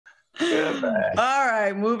All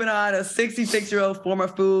right, moving on. A 66-year-old former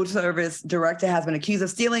food service director has been accused of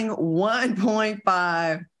stealing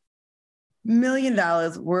 $1.5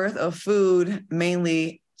 million worth of food,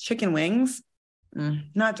 mainly chicken wings.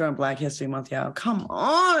 Not during Black History Month, y'all. Come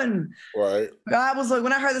on. Right. I was like,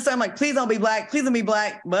 when I heard this, I'm like, please don't be Black. Please don't be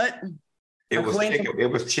Black. But it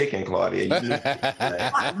was chicken, Claudia.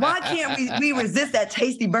 Why can't we resist that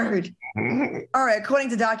tasty bird? All right. According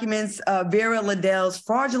to documents, Vera Liddell's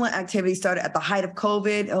fraudulent activity started at the height of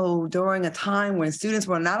COVID, during a time when students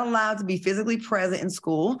were not allowed to be physically present in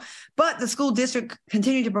school, but the school district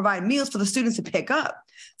continued to provide meals for the students to pick up.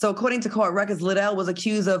 So according to court records, Liddell was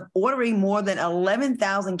accused of ordering more than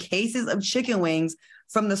 11,000 cases of chicken wings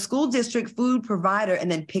from the school district food provider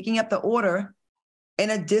and then picking up the order in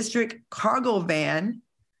a district cargo van.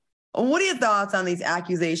 What are your thoughts on these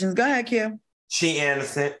accusations? Go ahead, Q. She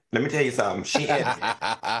innocent. Let me tell you something. She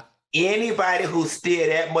innocent. Anybody who steal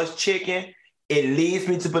that much chicken, it leads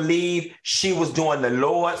me to believe she was doing the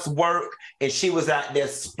Lord's work and she was out there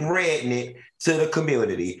spreading it to the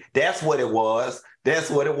community. That's what it was.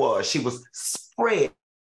 She was spreading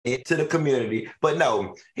it to the community. But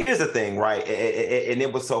no, here's the thing, right? And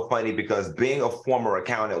it was so funny because being a former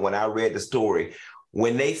accountant, when I read the story,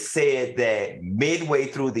 when they said that midway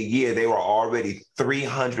through the year, they were already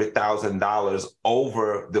 $300,000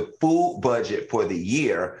 over the food budget for the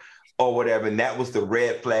year or whatever, and that was the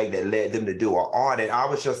red flag that led them to do an audit. I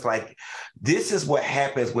was just like, this is what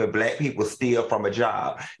happens when Black people steal from a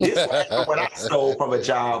job. This is what happened when I stole from a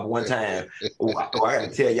job one time. I got to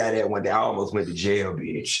tell y'all that one day. I almost went to jail,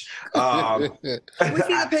 bitch. Can we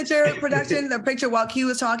see the picture, production? The picture while Q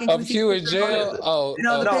was talking? Of Q in jail?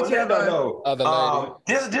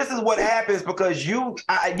 This is what happens because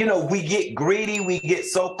we get greedy. We get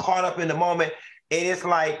so caught up in the moment. And it's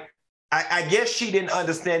like, I guess she didn't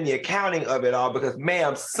understand the accounting of it all because,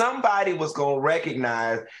 ma'am, somebody was going to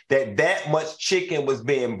recognize that much chicken was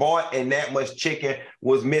being bought and that much chicken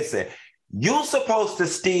was missing. You're supposed to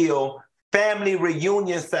steal family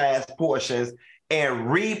reunion size portions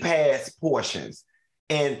and repast portions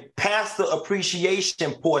and pastor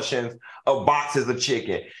appreciation portions of boxes of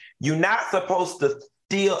chicken. You're not supposed to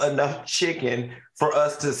steal enough chicken for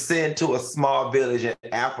us to send to a small village in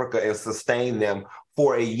Africa and sustain them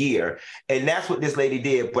for a year. And that's what this lady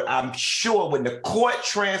did. But I'm sure when the court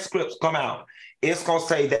transcripts come out, it's going to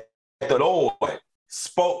say that the Lord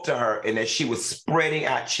spoke to her and that she was spreading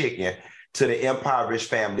out chicken to the impoverished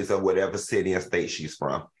families of whatever city and state she's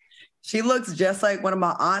from. She looks just like one of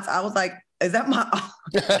my aunts. I was like, is that my aunt?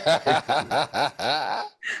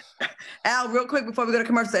 Al, real quick before we go to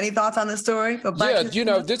commercials, any thoughts on this story?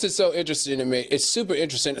 This is so interesting to me. It's super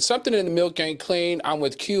interesting. Something in the milk ain't clean. I'm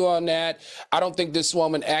with Q on that. I don't think this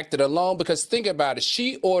woman acted alone because think about it.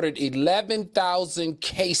 She ordered 11,000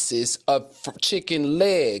 cases of chicken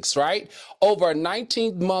legs, right? Over a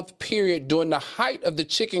 19-month period during the height of the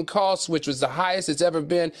chicken cost, which was the highest it's ever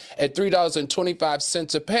been at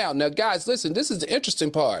 $3.25 a pound. Now, guys, listen, this is the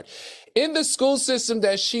interesting part. In the school system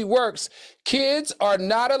that she works, kids are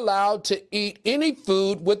not allowed to eat any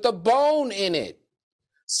food with a bone in it.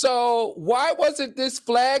 So why wasn't this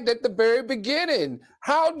flagged at the very beginning?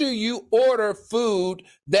 How do you order food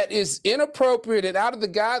that is inappropriate and out of the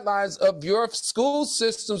guidelines of your school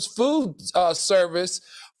system's food service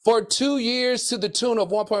for 2 years to the tune of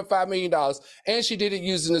 $1.5 million? And she did it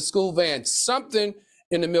using the school van. Something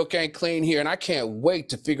in the milk ain't clean here, and I can't wait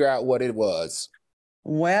to figure out what it was.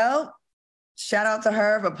 Well, shout out to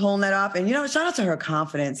her for pulling that off. And, shout out to her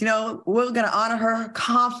confidence. We're going to honor her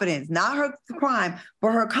confidence, not her crime,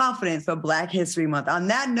 but her confidence for Black History Month. On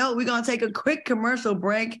that note, we're going to take a quick commercial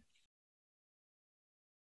break.